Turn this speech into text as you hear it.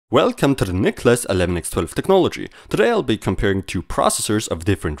Welcome to the Nicholas 11x12 technology. Today I'll be comparing two processors of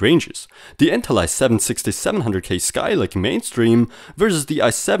different ranges. The Intel i7-6700K Skylake mainstream versus the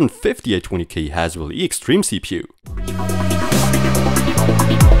i7-5820K Haswell E Extreme CPU.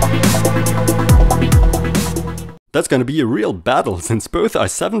 That's gonna be a real battle since both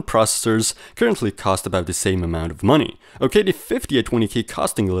i7 processors currently cost about the same amount of money. Okay, the 5820K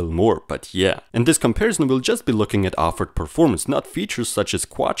costing a little more, but yeah. In this comparison we'll just be looking at offered performance, not features such as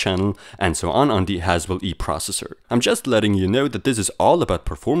quad channel and so on the Haswell E processor. I'm just letting you know that this is all about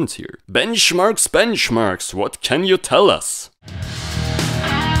performance here. Benchmarks, what can you tell us?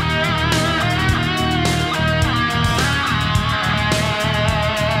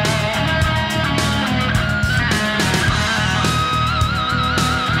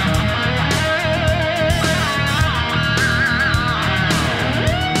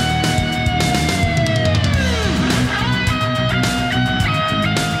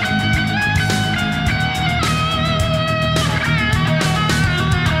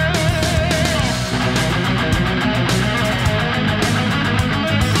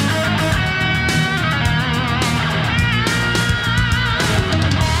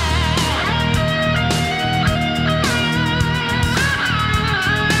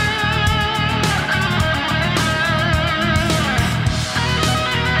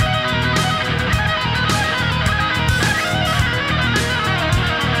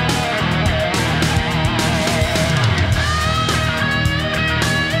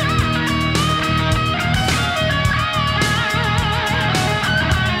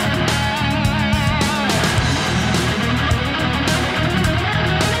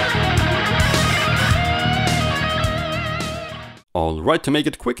 Alright, to make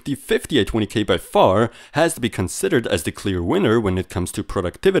it quick, the 5820K by far has to be considered as the clear winner when it comes to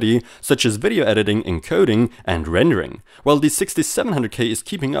productivity, such as video editing, encoding, and rendering. While the 6700K is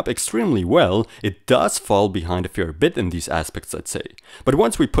keeping up extremely well, it does fall behind a fair bit in these aspects, I'd say. But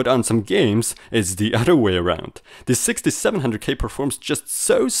once we put on some games, it's the other way around. The 6700K performs just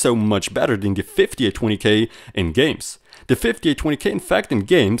so much better than the 5820K in games. The 5820K in fact in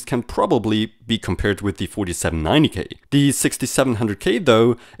games can probably be compared with the 4790K. The 6700K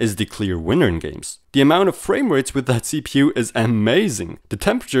though is the clear winner in games. The amount of frame rates with that CPU is amazing. The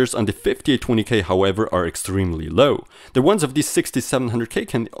temperatures on the 5820K however are extremely low. The ones of the 6700K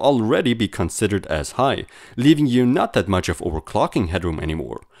can already be considered as high, leaving you not that much of overclocking headroom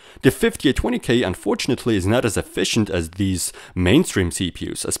anymore. The 5820K unfortunately is not as efficient as these mainstream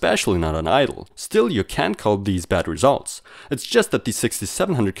CPUs, especially not on idle. Still, you can't call these bad results. It's just that the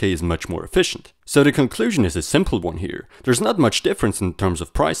 6700K is much more efficient. So the conclusion is a simple one here. There's not much difference in terms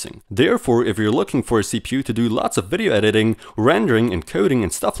of pricing. Therefore, if you're looking for a CPU to do lots of video editing, rendering, encoding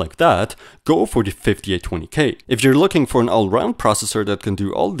and stuff like that, go for the 5820K. If you're looking for an all-round processor that can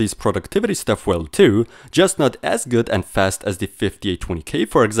do all these productivity stuff well too, just not as good and fast as the 5820K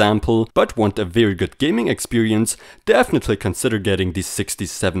for example, but want a very good gaming experience, definitely consider getting the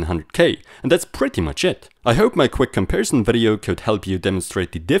 6700K. And that's pretty much it. I hope my quick comparison video could help you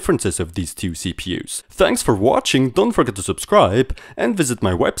demonstrate the differences of these two CPUs. Thanks for watching, don't forget to subscribe, and visit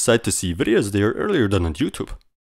my website to see videos there earlier than on YouTube.